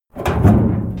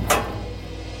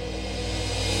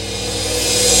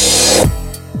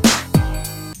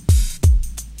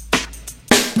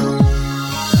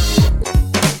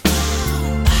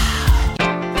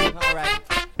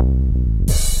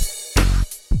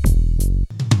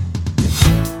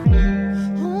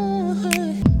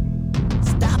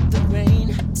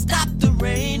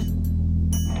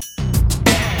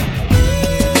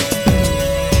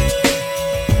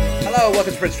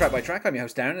Prince Track by Track. I'm your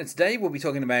host Darren, and today we'll be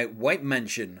talking about White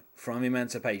Mansion from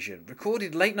Emancipation,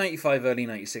 recorded late 95, early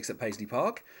 96 at Paisley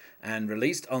Park, and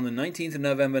released on the 19th of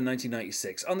November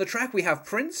 1996. On the track we have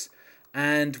Prince,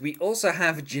 and we also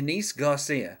have Janice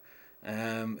Garcia,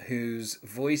 whose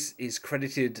voice is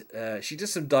credited, she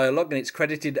does some dialogue and it's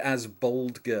credited as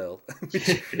Bold Girl,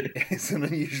 which is an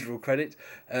unusual credit.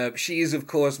 She is, of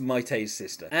course, Maite's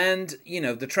sister. And, you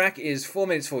know, the track is 4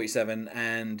 minutes 47,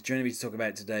 and joining me to talk about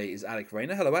it today is Alec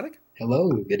Rayner. Hello, Alec.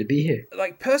 Hello, good to be here.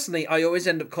 Like, personally, I always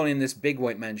end up calling this Big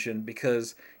White Mansion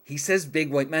because he says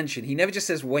Big White Mansion. He never just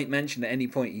says White Mansion at any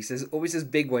point. He always says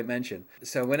Big White Mansion.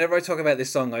 So whenever I talk about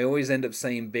this song, I always end up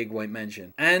saying Big White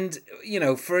Mansion. And, you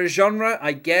know, for a genre,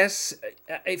 I guess,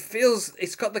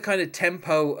 it's got the kind of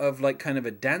tempo of like kind of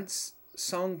a dance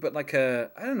song, but like I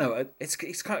don't know, it's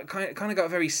kind of got a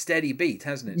very steady beat,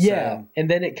 hasn't it? Yeah, So, and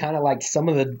then it kind of like some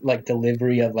of the like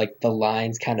delivery of like the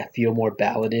lines kind of feel more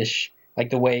balladish. Like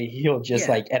the way he'll just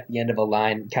like at the end of a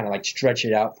line kind of like stretch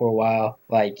it out for a while.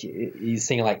 Like he's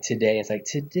singing like today. It's like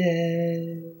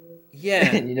today.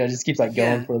 Yeah. You know, just keeps like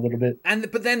going for a little bit.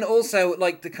 But then also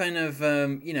like the kind of,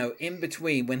 you know, in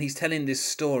between when he's telling this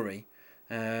story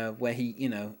where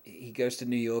he goes to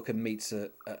New York and meets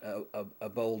a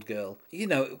bold girl. You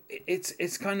know,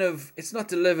 it's kind of, it's not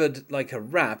delivered like a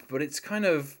rap, but it's kind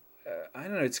of, I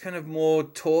don't know, it's kind of more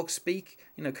talk speak,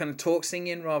 you know, kind of talk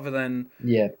singing rather than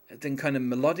kind of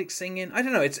melodic singing. I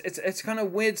don't know, it's kind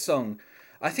of weird song.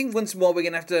 I think once more we're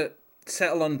going to have to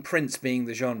settle on Prince being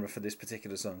the genre for this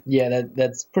particular song. Yeah,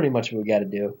 that's pretty much what we got to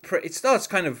do. It starts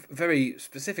kind of very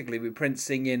specifically with Prince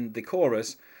singing the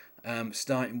chorus,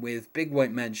 starting with Big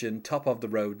White Mansion, top of the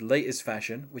road, latest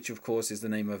fashion, which of course is the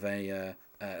name of a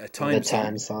time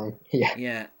song.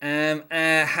 Yeah.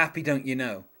 Yeah. Happy Don't You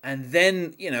Know. And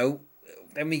then, you know,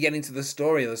 then we get into the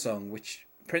story of the song, which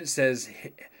Prince says,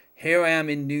 here I am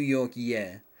in New York,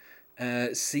 yeah.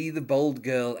 See the bold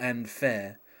girl and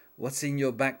fair. What's in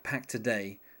your backpack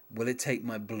today? Will it take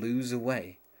my blues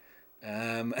away?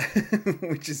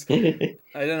 Which is, I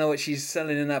don't know what she's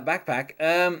selling in that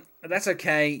backpack. That's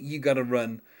okay. You gotta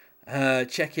run.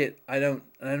 Check it. I don't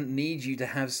need you to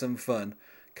have some fun.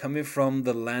 Coming from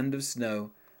the land of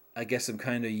snow, I guess I'm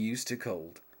kind of used to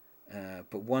cold.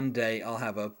 But one day I'll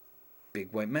have a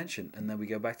big white mansion, and then we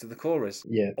go back to the chorus.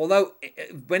 Yeah. Although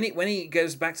when he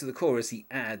goes back to the chorus, he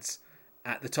adds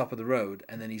at the top of the road,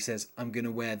 and then he says, "I'm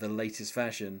gonna wear the latest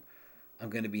fashion. I'm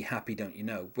gonna be happy, don't you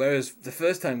know?" Whereas the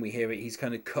first time we hear it, he's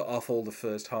kind of cut off all the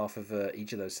first half of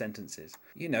each of those sentences.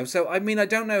 You know, so I mean, I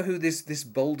don't know who this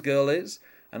bold girl is.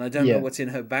 And I don't know what's in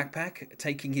her backpack,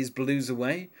 taking his blues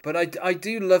away. But I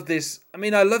do love this. I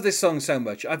mean, I love this song so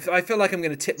much. I feel like I'm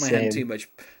going to tip my hand too much.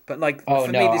 But like, for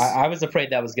me, I was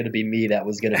afraid that was going to be me. That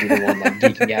was going to be the one like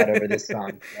geeking out over this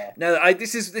song. Yeah. No,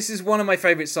 this is one of my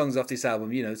favorite songs off this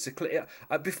album. You know, it's a clear.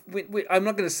 I'm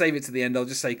not going to save it to the end. I'll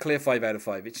just say clear 5 out of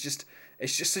 5. It's just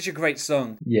such a great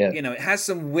song. Yeah. You know, it has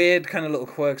some weird kind of little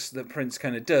quirks that Prince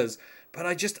kind of does. But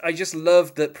I just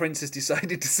love that Prince has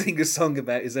decided to sing a song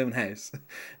about his own house,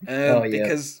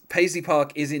 because Paisley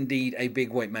Park is indeed a big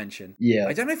white mansion. Yeah,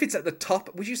 I don't know if it's at the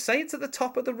top. Would you say it's at the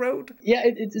top of the road? Yeah,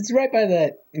 it's right by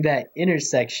that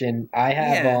intersection. I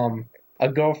have a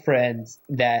girlfriend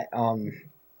that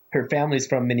her family's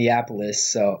from Minneapolis,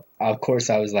 so of course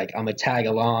I was like, I'm gonna tag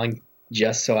along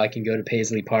just so I can go to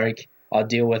Paisley Park. I'll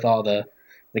deal with all the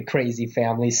crazy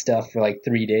family stuff for like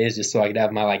 3 days just so I could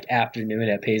have my like afternoon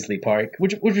at Paisley Park,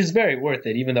 which was very worth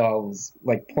it, even though I was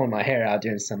like pulling my hair out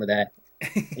doing some of that.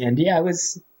 And yeah, it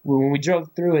was, when we drove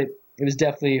through it, it was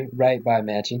definitely right by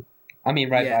Mansion. I mean,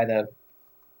 by the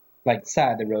like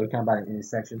side of the road, kind of by the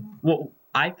intersection. Well,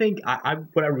 I think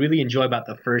what I really enjoy about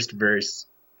the first verse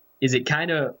is it kind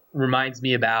of reminds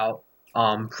me about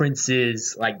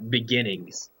Prince's like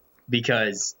beginnings.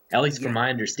 Because at least from my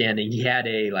understanding, he had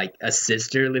a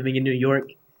sister living in New York,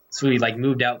 so he like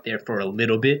moved out there for a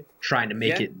little bit, trying to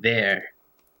make it there,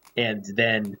 and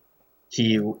then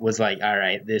he was like, "All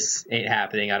right, this ain't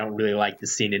happening. I don't really like the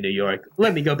scene in New York.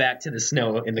 Let me go back to the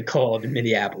snow and the cold in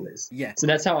Minneapolis." Yeah. So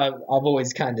that's how I've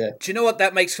always kind of. Do you know what?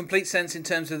 That makes complete sense in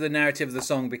terms of the narrative of the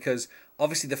song, because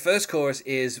obviously the first chorus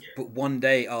is "But one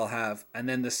day I'll have," and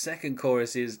then the second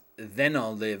chorus is "Then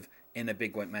I'll live in a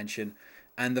big white mansion."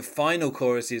 And the final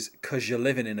chorus is "'Cause you're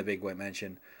living in a big white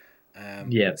mansion."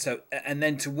 So, and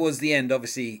then towards the end,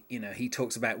 obviously, you know, he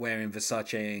talks about wearing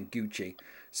Versace and Gucci.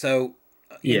 So,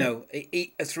 you know,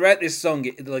 throughout this song,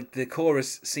 like the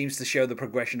chorus seems to show the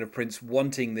progression of Prince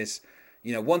wanting this,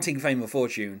 you know, wanting fame or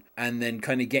fortune, and then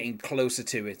kind of getting closer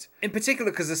to it. In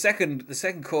particular, because the second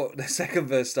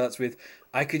verse starts with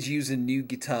 "I could use a new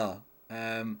guitar,"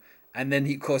 and then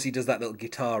he does that little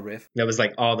guitar riff. That was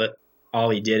like all the all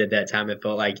he did at that time. It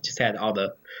felt like just had all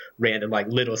the random like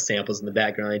little samples in the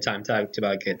background. Anytime talked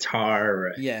about guitar or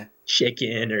a Yeah.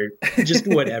 chicken or just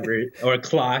whatever or a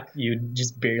clock, you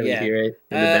just barely Yeah. hear it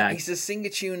in the back. He says, sing a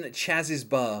tune at Chaz's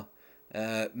bar.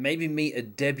 Maybe meet a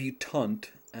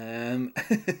debutante.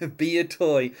 Be a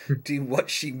toy. Do what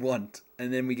she want.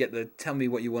 And then we get the tell me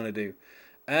what you want to do.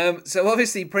 So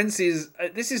obviously Prince is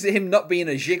this is him not being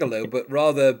a gigolo, but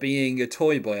rather being a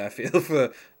toy boy. I feel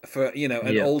for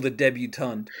an older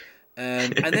debutante.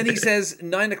 And then he says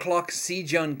 9 o'clock, see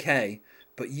John Kay,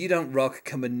 but you don't rock.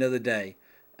 Come another day.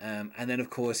 And then of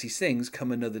course he sings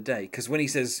 "Come Another Day" because when he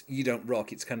says "you don't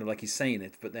rock," it's kind of like he's saying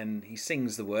it, but then he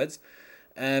sings the words.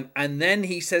 And then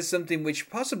he says something which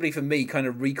possibly for me kind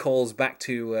of recalls back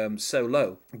to So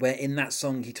Low, where in that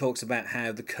song he talks about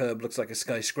how the curb looks like a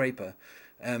skyscraper.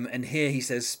 And here he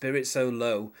says, spirit so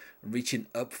low, reaching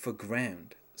up for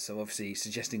ground. So obviously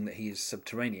suggesting that he is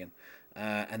subterranean.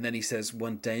 And then he says,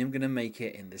 one day I'm going to make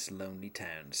it in this lonely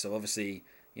town. So obviously,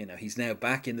 he's now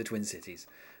back in the Twin Cities.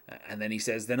 And then he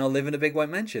says, then I'll live in a big white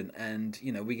mansion. And,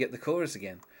 we get the chorus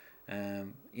again.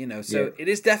 It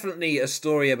is definitely a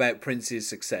story about Prince's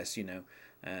success,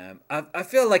 I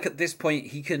feel like at this point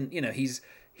he can,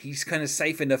 he's kind of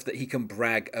safe enough that he can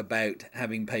brag about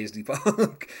having Paisley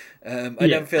Park. I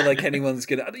don't feel like anyone's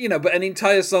going to, but an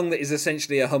entire song that is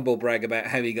essentially a humble brag about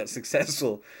how he got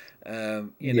successful.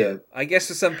 I guess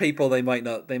for some people they might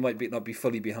not be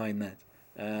fully behind that.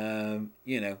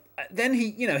 Then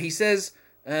he says,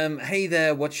 hey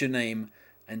there, what's your name?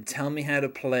 And tell me how to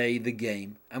play the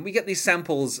game. And we get these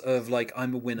samples of like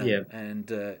I'm a winner, and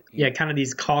kind of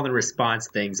these call and response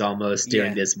things almost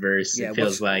during this verse. It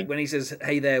feels like when he says,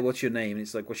 "Hey there, what's your name?" And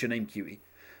it's like, "What's your name, cutie?"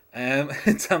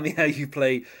 Tell me how you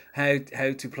play how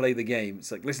to play the game.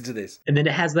 It's like, listen to this. And then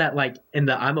it has that like in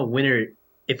the I'm a winner.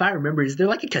 If I remember, is there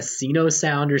like a casino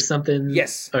sound or something?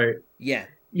 Yes. Or yeah.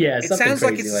 Yeah, it sounds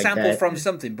like it's a sample from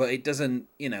something, but it doesn't,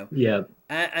 Yeah.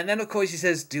 And then of course he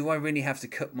says, "Do I really have to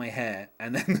cut my hair?"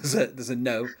 And then there's a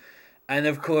no, and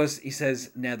of course he says,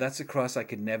 "Now that's a cross I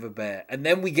could never bear." And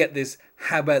then we get this,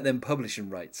 "How about them publishing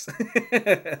rights?"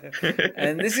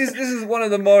 And this is one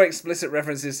of the more explicit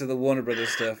references to the Warner Brothers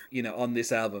stuff, on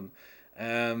this album.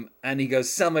 And he goes,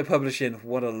 "Sell my publishing."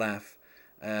 What a laugh.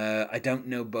 I don't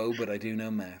know Bo, but I do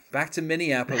know math. Back to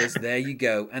Minneapolis, there you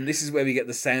go. And this is where we get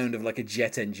the sound of like a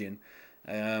jet engine.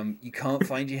 You can't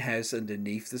find your house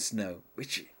underneath the snow.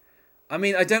 Which, I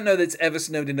mean, I don't know that it's ever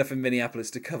snowed enough in Minneapolis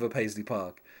to cover Paisley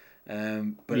Park.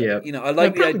 But, I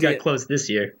like the idea. Got close this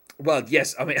year. Well,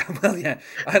 yes. I mean, yeah.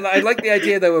 I like the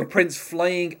idea, though, of Prince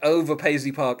flying over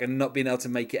Paisley Park and not being able to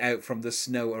make it out from the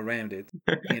snow around it.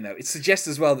 It suggests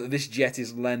as well that this jet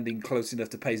is landing close enough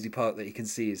to Paisley Park that he can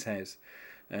see his house.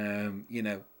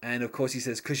 And of course he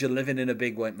says, "'Cause you're living in a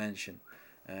big white mansion."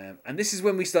 And this is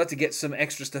when we start to get some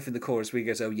extra stuff in the chorus where he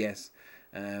goes, "Oh yes."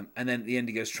 And then at the end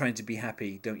he goes, "Trying to be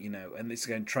happy, don't you know?" And it's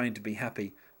going, "Trying to be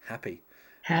happy.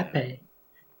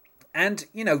 And,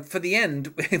 for the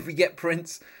end, we get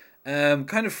Prince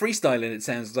kind of freestyling, it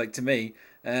sounds like to me,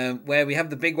 where we have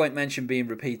the big white mansion being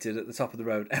repeated at the top of the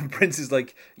road. And Prince is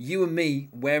like, "You and me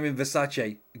wearing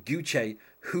Versace, Gucci,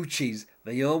 Hoochies,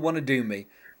 they all want to do me.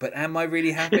 But am I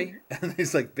really happy?" And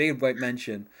it's like, big white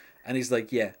mansion. And he's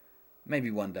like, "Yeah,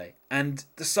 maybe one day." And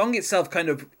the song itself kind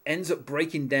of ends up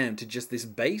breaking down to just this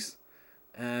bass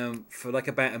for like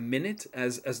about a minute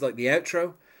as like the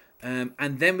outro.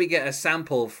 And then we get a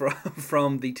sample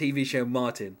from the TV show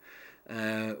Martin,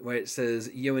 where it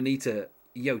says, "Yo, Anita,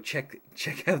 yo, check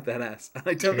out that ass." And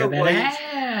I don't know why.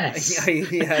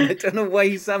 I don't know why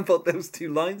he sampled those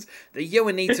two lines. The "Yo,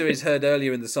 Anita" is heard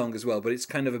earlier in the song as well, but it's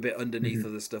kind of a bit underneath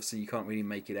other stuff, so you can't really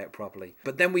make it out properly.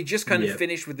 But then we just kind of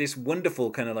finish with this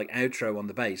wonderful kind of like outro on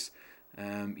the bass.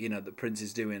 That Prince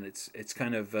is doing. It's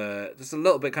kind of there's a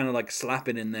little bit kind of like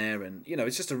slapping in there, and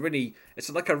it's just it's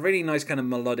like a really nice kind of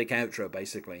melodic outro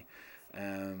basically.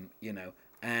 And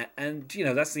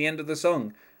that's the end of the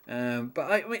song.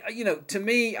 But I mean, to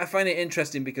me, I find it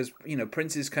interesting because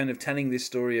Prince is kind of telling this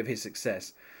story of his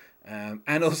success,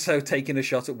 and also taking a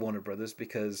shot at Warner Brothers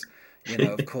because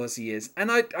of course he is.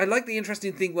 And I like the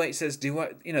interesting thing where it says, "Do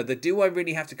I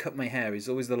really have to cut my hair?" is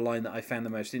always the line that I found the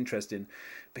most interesting,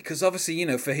 because obviously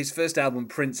for his first album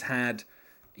Prince had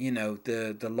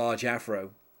the large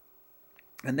afro,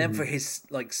 and then for his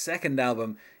like second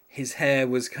album his hair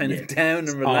was kind of down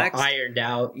and relaxed, all ironed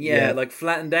out, like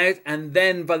flattened out. And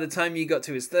then by the time you got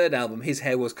to his third album, his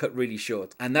hair was cut really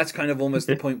short, and that's kind of almost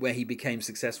the point where he became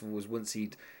successful, was once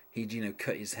he'd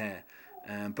cut his hair.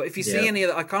 But if you see any of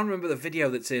that, I can't remember the video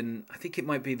that's in. I think it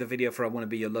might be the video for "I Want to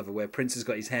Be Your Lover," where Prince has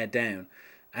got his hair down,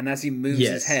 and as he moves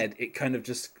his head, it kind of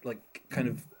just kind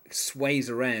of sways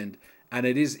around, And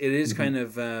it is kind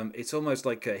of it's almost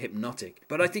like hypnotic.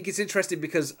 But I think it's interesting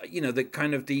because the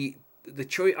kind of the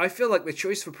choice. I feel like the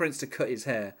choice for Prince to cut his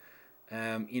hair,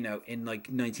 in like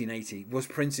 1980 was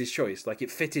Prince's choice. Like it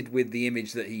fitted with the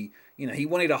image that he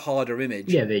wanted a harder image.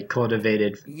 Yeah, they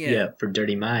cultivated for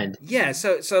Dirty Mind. Yeah,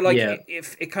 so like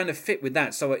it kind of fit with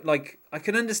that. So I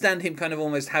can understand him kind of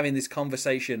almost having this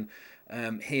conversation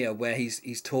here where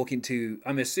he's talking to.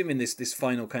 I'm assuming this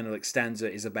final kind of like stanza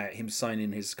is about him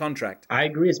signing his contract. I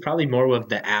agree. It's probably more with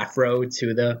the afro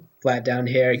to the flat down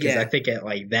hair, because I think at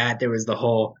like that there was the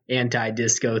whole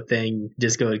anti-disco thing.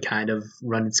 Disco had kind of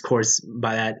run its course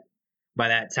by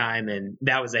that time, and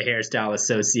that was a hairstyle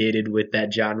associated with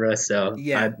that genre. So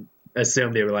I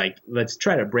assume they were like, let's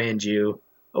try to brand you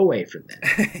away from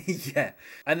that. Yeah.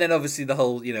 And then obviously the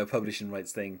whole, publishing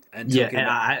rights thing. And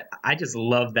I just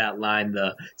love that line,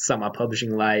 the semi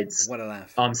publishing lights. What a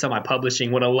laugh. Semi publishing,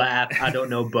 what a laugh. I don't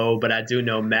know Bo, but I do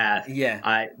know math. Yeah.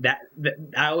 I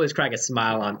always crack a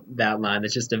smile on that line.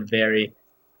 It's just a very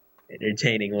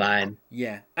entertaining line.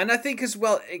 Yeah. And I think as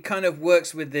well it kind of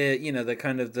works with the the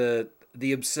kind of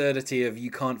the absurdity of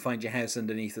you can't find your house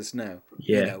underneath the snow.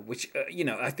 Yeah. Which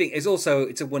I think is also,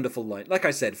 it's a wonderful line. Like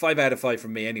I said, 5 out of 5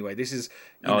 from me anyway. This is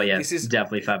this is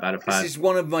definitely 5 out of 5. This is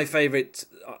one of my favorite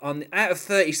out of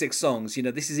 36 songs.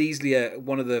 This is easily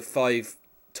one of the 5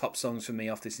 top songs for me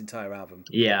off this entire album.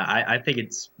 Yeah, I think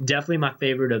it's definitely my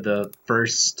favorite of the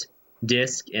first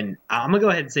disc, and I'm gonna go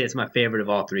ahead and say it's my favorite of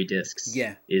all 3 discs.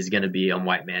 Yeah, is gonna be on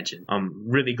White Mansion. I'm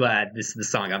really glad this is the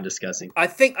song I'm discussing. I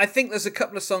think there's a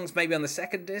couple of songs maybe on the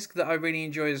second disc that I really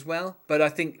enjoy as well, but I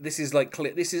think this is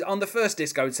this is on the first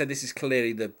disc. I would say this is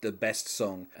clearly the best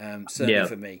song, certainly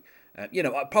for me.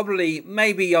 Probably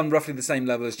maybe on roughly the same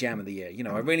level as Jam of the Year.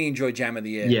 I really enjoy Jam of the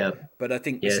Year. Yeah. But I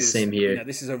think this is same here.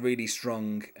 This is a really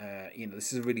strong.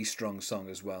 This is a really strong song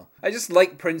as well. I just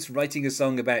like Prince writing a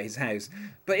song about his house,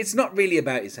 but it's not really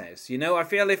about his house. I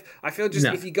feel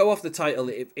if you go off the title,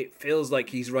 it feels like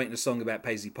he's writing a song about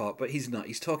Paisley Park, but he's not.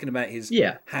 He's talking about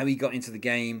how he got into the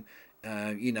game.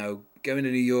 Going to New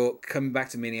York, coming back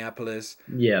to Minneapolis.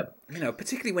 Yeah.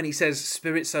 Particularly when he says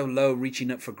 "spirit so low,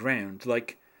 reaching up for ground,"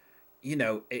 like.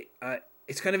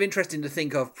 It's kind of interesting to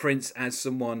think of Prince as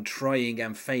someone trying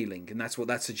and failing, and that's what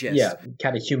that suggests. Yeah,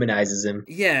 kind of humanizes him.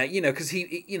 Yeah, because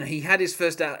he had his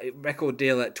first record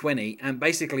deal at 20, and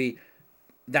basically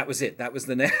that was it. That was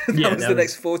the next. The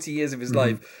next 40 years of his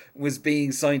life was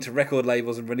being signed to record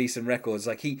labels and releasing records.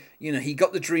 Like he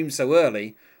got the dream so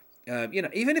early.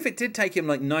 Even if it did take him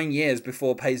like 9 years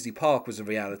before Paisley Park was a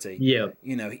reality. Yeah.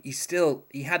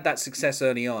 He had that success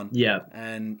early on. Yeah.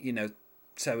 And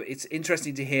so it's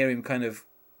interesting to hear him kind of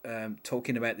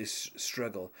talking about this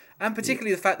struggle, and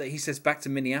particularly the fact that he says back to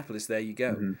Minneapolis. There you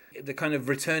go, the kind of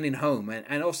returning home,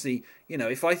 and obviously,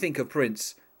 if I think of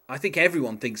Prince, I think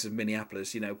everyone thinks of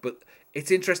Minneapolis, But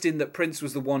it's interesting that Prince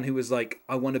was the one who was like,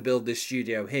 I want to build this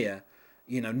studio here,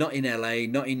 not in LA,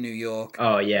 not in New York.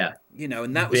 Oh yeah,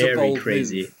 and that was very a bold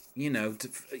crazy move.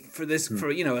 For a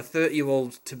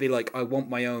 30-year-old to be like, I want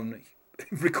my own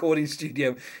recording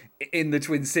studio in the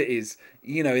Twin Cities,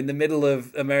 in the middle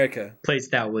of America. Place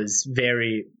that was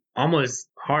very, almost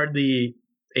hardly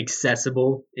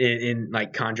accessible in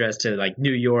like contrast to like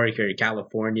New York or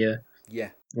California. Yeah.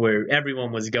 Where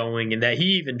everyone was going, and that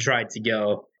he even tried to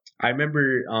go. I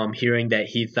remember hearing that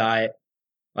he thought,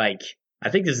 like, I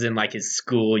think this is in like his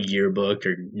school yearbook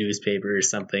or newspaper or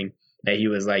something, that he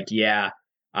was like, yeah,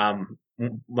 I'm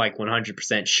like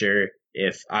 100% sure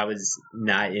if I was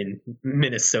not in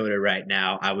Minnesota right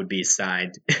now, I would be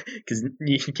signed, because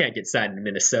you can't get signed in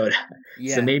Minnesota.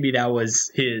 Yeah. So maybe that was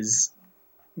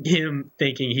him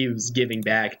thinking he was giving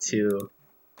back to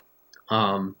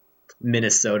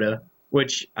Minnesota,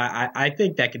 which I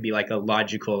think that could be like a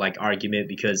logical like argument,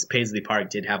 because Paisley Park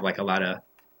did have like a lot of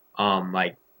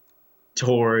like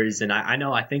tours, and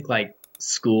I think like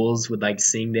schools would like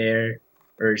sing there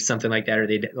or something like that, or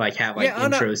they'd like have like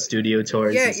intro studio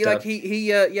tours. Yeah, and stuff. Like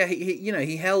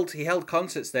he held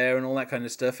concerts there and all that kind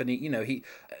of stuff, and I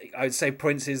would say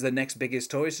Prince is the next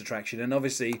biggest tourist attraction, and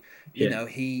obviously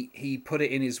he put it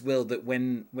in his will that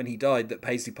when he died, that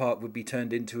Paisley Park would be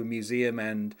turned into a museum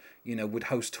and would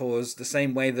host tours the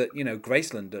same way that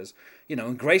Graceland does,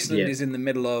 and Graceland is in the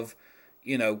middle of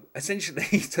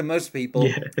essentially to most people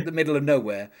the middle of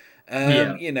nowhere.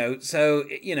 So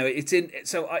it's in.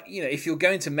 So if you're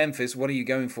going to Memphis, what are you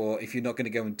going for if you're not going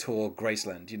to go and tour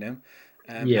Graceland?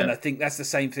 And I think that's the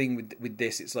same thing with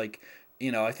this. It's like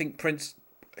I think Prince.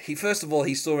 He first of all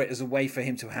he saw it as a way for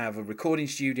him to have a recording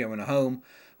studio and a home,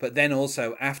 but then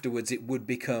also afterwards it would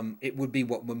be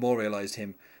what memorialized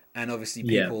him, and obviously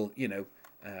people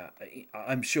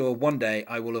I'm sure one day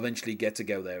I will eventually get to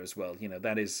go there as well.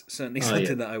 That is certainly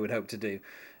something that I would hope to do.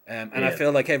 And I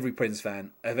feel like every Prince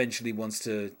fan eventually wants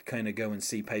to kind of go and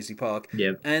see Paisley Park.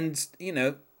 Yeah. And,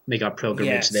 make our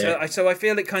pilgrimage there. So I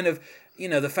feel it kind of,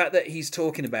 the fact that he's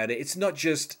talking about it, it's not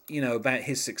just, about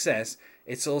his success.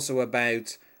 It's also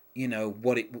about,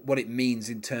 what it means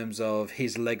in terms of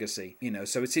his legacy.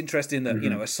 So it's interesting that,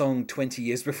 a song 20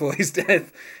 years before his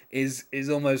death is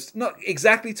almost not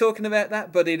exactly talking about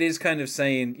that, but it is kind of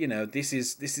saying, this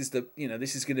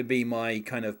is going to be my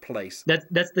kind of place.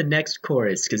 That's the next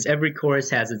chorus, because every chorus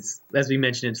has its, as we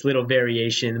mentioned, its little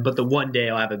variation. But the one day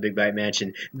I'll have a big white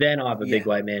mansion, then I'll have a big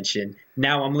white mansion.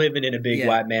 Now I'm living in a big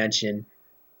white mansion.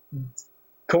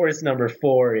 Chorus number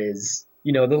 4 is,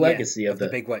 the legacy of the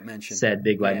big white mansion. Said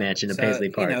big white mansion in Paisley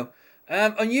Park.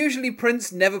 Unusually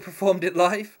Prince never performed it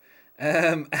live.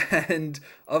 And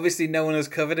obviously no one has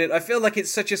covered it. I feel like it's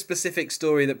such a specific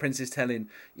story that Prince is telling,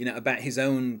 about his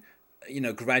own,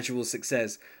 gradual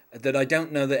success, that I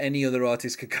don't know that any other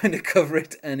artist could kind of cover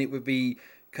it and it would be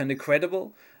kind of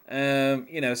credible.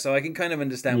 So I can kind of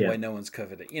understand why no one's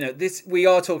covered it. We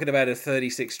are talking about a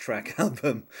 36-track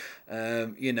album.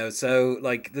 So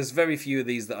like there's very few of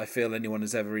these that I feel anyone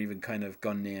has ever even kind of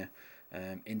gone near.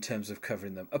 In terms of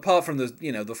covering them, apart from the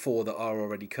 4 that are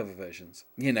already cover versions.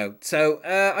 So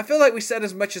I feel like we said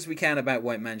as much as we can about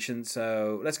White Mansion,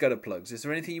 so let's go to plugs. Is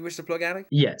there anything you wish to plug, Alec?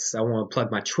 Yes, I want to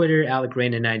plug my Twitter,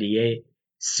 AlecReina98.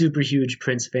 Super huge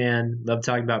Prince fan. Love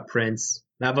talking about Prince.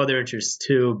 I have other interests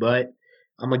too, but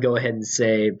I'm going to go ahead and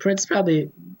say Prince probably...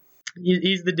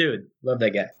 He's the dude. Love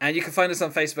that guy. And you can find us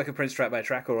on Facebook at Prince Track by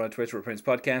Track, or on Twitter at Prince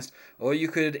Podcast, or you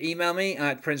could email me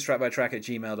at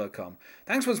princetrackbytrack@gmail.com.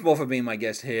 Thanks once more for being my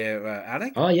guest here,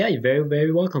 Alec. Oh, yeah, you're very,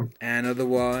 very welcome. And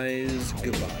otherwise,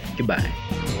 goodbye.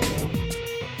 Goodbye.